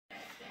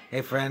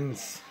Hey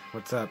friends,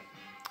 what's up?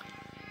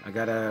 I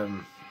got a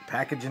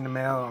package in the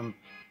mail. I'm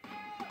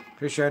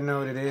pretty sure I know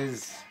what it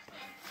is,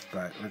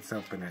 but let's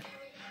open it.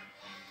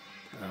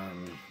 I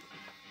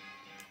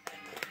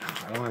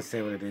don't want to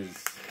say what it is.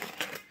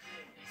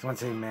 Just want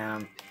to say,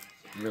 man,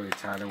 I'm really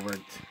tired. I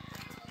worked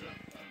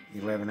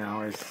 11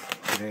 hours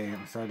today.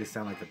 I'm sorry to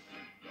sound like a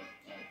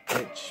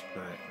bitch,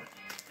 but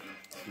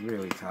I'm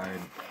really tired.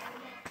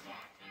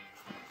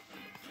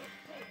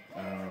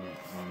 Oh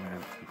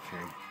man,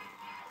 okay.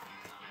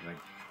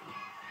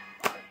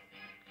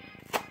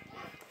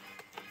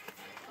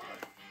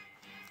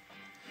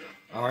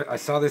 Oh, I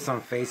saw this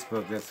on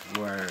Facebook. That's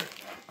where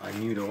I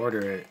knew to order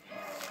it.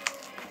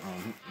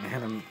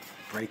 Man, I'm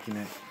breaking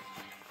it.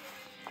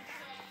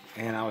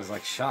 And I was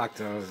like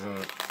shocked.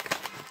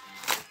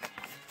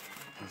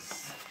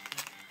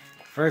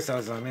 First I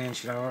was like, man,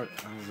 should I order?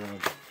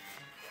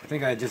 I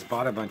think I just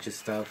bought a bunch of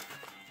stuff.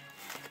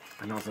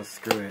 And I was like,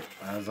 screw it.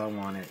 As I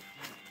want it.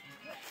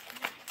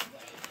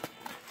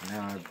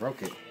 Now I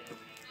broke it.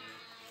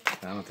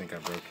 I don't think I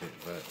broke it,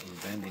 but I'm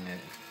bending it.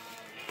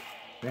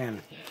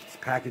 Man, it's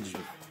packaged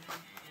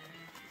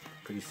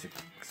pretty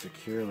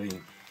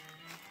securely.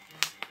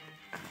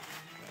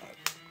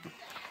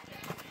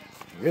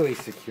 Really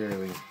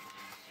securely.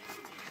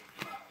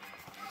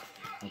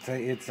 I'll tell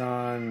you, it's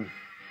on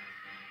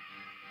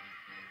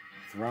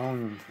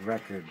Throne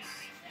Records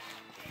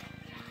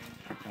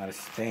out of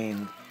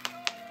Spain.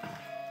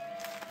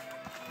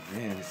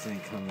 Man, this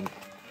ain't coming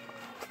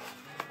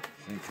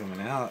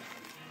out.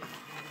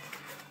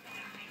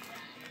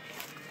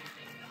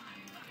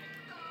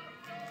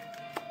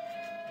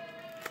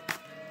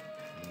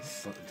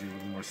 Let's do a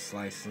little more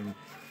slicing.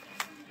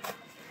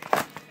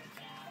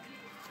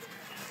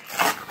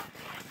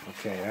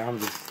 Okay, I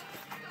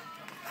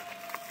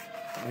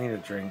need a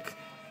drink.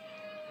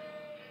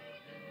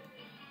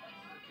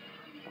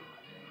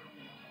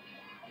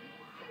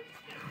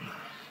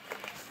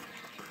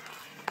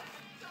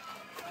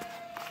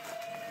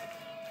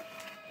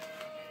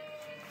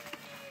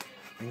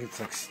 I think it's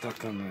like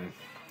stuck on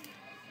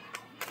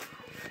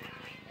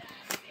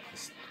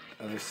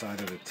the other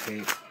side of the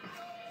tape.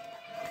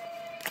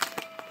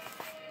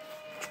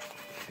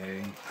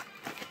 Okay.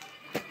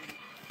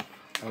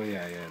 Oh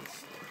yeah,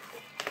 it's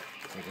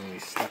like really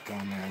stuck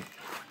on there.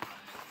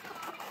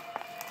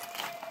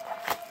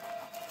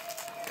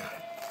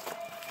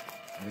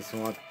 I just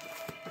want.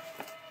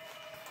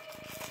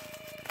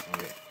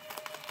 Okay.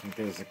 I think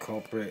there's a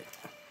culprit.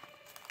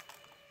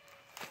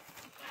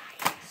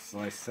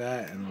 Slice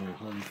that and we're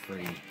home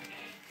free.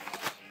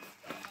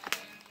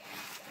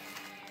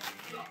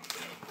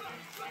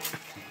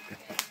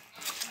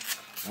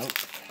 Oh.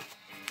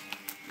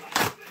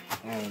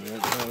 Oh,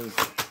 that was.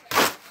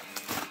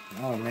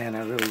 Oh man,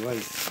 that really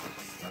was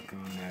stuck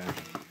on there.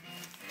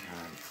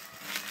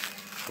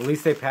 At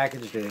least they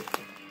packaged it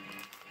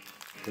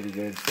pretty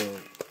good. So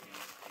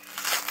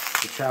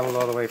we traveled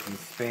all the way from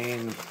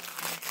Spain.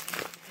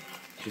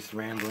 Just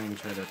rambling,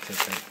 try to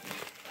tip it.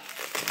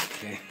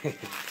 Okay.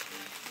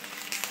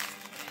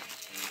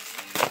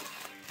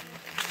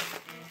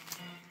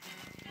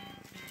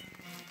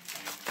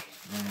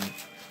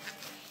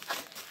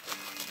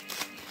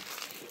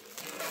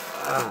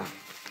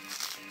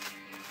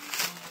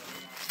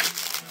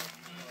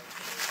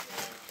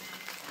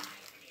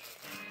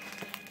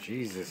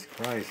 Jesus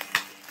Christ.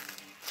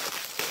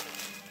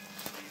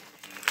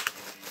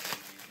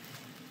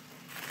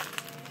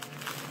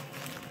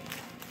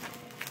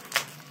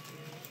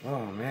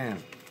 Oh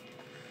man.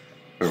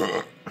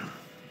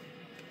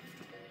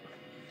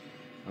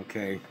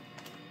 Okay.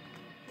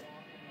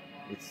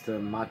 It's the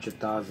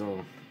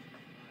Machetazo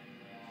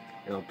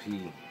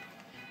LP.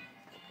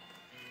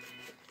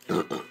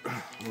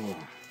 Oh.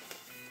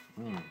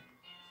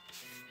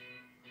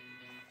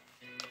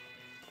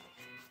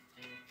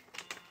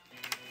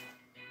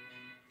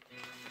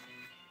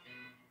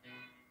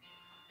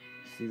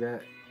 See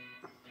that?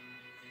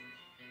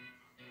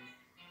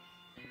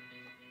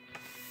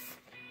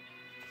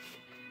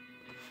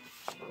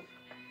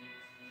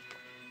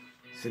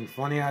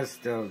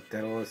 Sinfonias del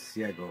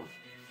Ciego.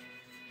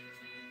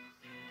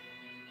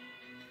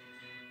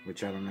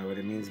 Which I don't know what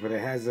it means, but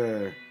it has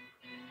a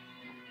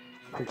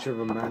picture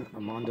of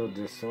Armando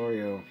de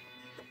Sorio,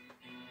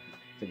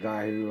 the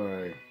guy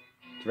who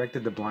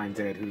directed The Blind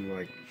Dead, who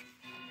like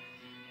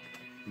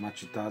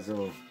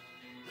Machetazo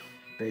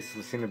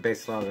seemed to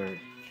base a lot of their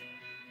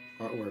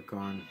artwork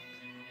on.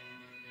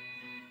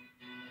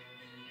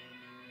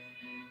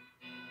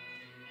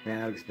 Man,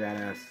 that looks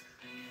badass.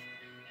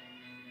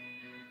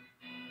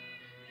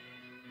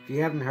 If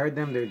you haven't heard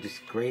them, they're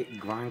just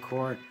great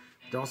grindcore.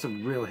 They're also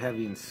real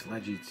heavy and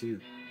sludgy too.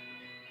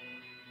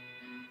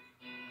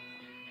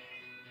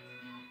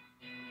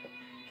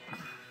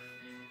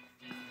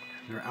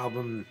 Their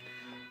album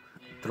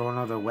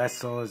Trono de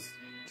Huesos,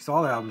 just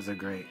all their albums are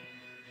great.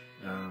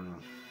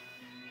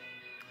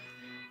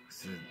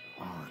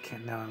 I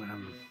can't now.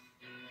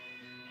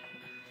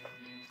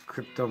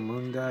 Crypto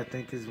Munda, I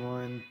think, is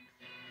one.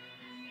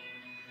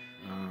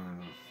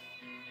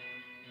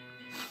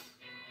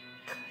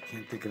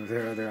 can't think of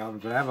their other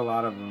albums, but I have a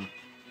lot of them.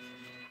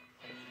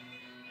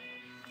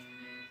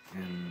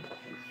 And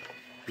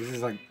this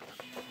is like,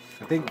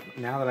 I think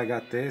now that I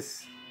got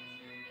this,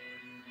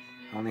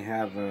 I only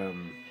have, the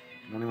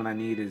only one I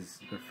need is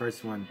the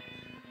first one,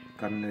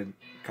 Carne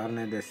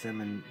de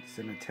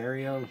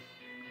Cementerio.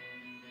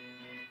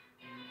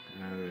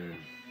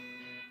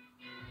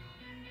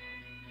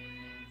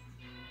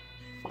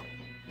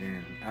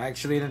 And I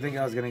actually didn't think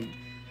I was gonna,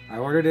 I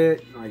ordered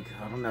it, like,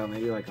 I don't know,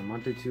 maybe like a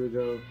month or two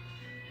ago.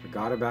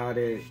 Forgot about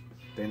it,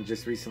 then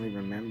just recently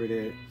remembered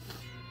it.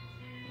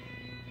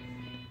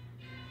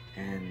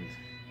 And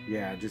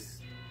yeah, I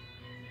just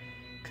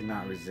could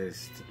not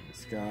resist.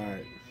 It's got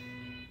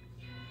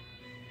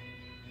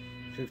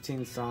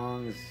 15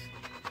 songs,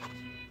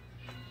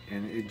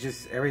 and it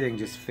just, everything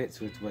just fits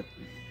with what,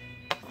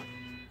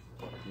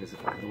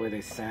 the way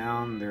they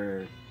sound,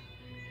 their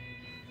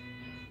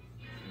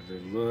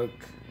look,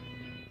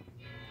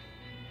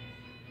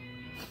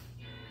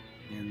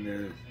 and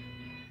the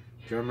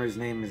drummer's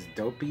name is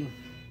Dopey.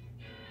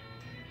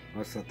 I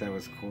always thought that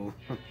was cool.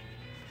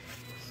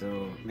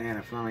 So, man,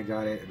 I finally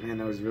got it. Man,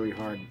 that was really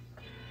hard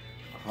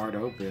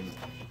open.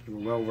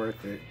 Well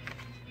worth it.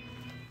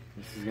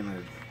 This is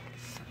gonna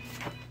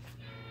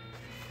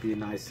be a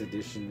nice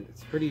addition.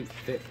 It's pretty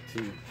thick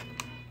too.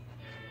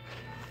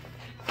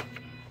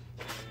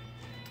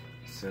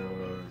 So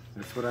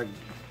that's what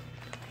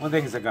one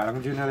thing is I got. I'm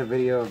gonna do another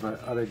video of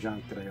other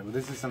junk that I got. But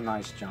this is some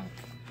nice junk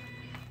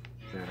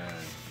that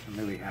I'm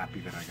really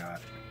happy that I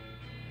got.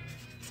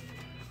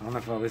 I don't know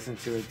if I'll listen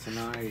to it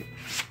tonight.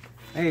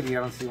 Maybe. I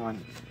don't see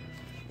one.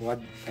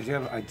 Well,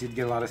 I did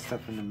get a lot of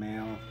stuff in the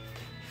mail,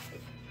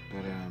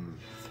 but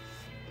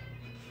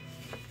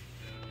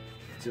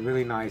it's a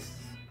really nice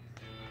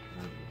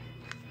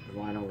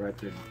vinyl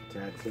record to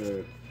add to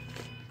it.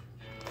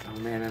 Oh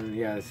man, and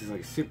yeah, this is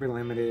like super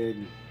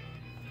limited.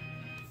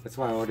 That's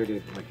why I ordered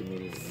it like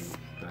immediately.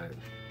 But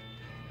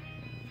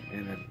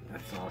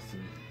that's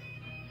awesome.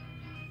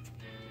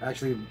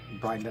 Actually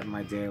brightened up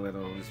my day a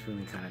little. I was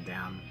feeling kind of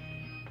down.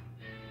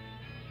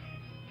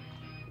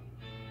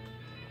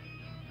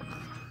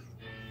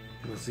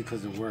 Mostly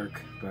because of work,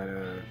 but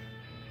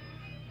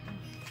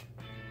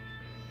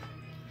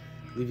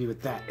leave you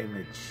with that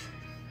image.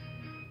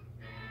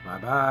 Bye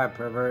bye,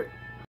 pervert.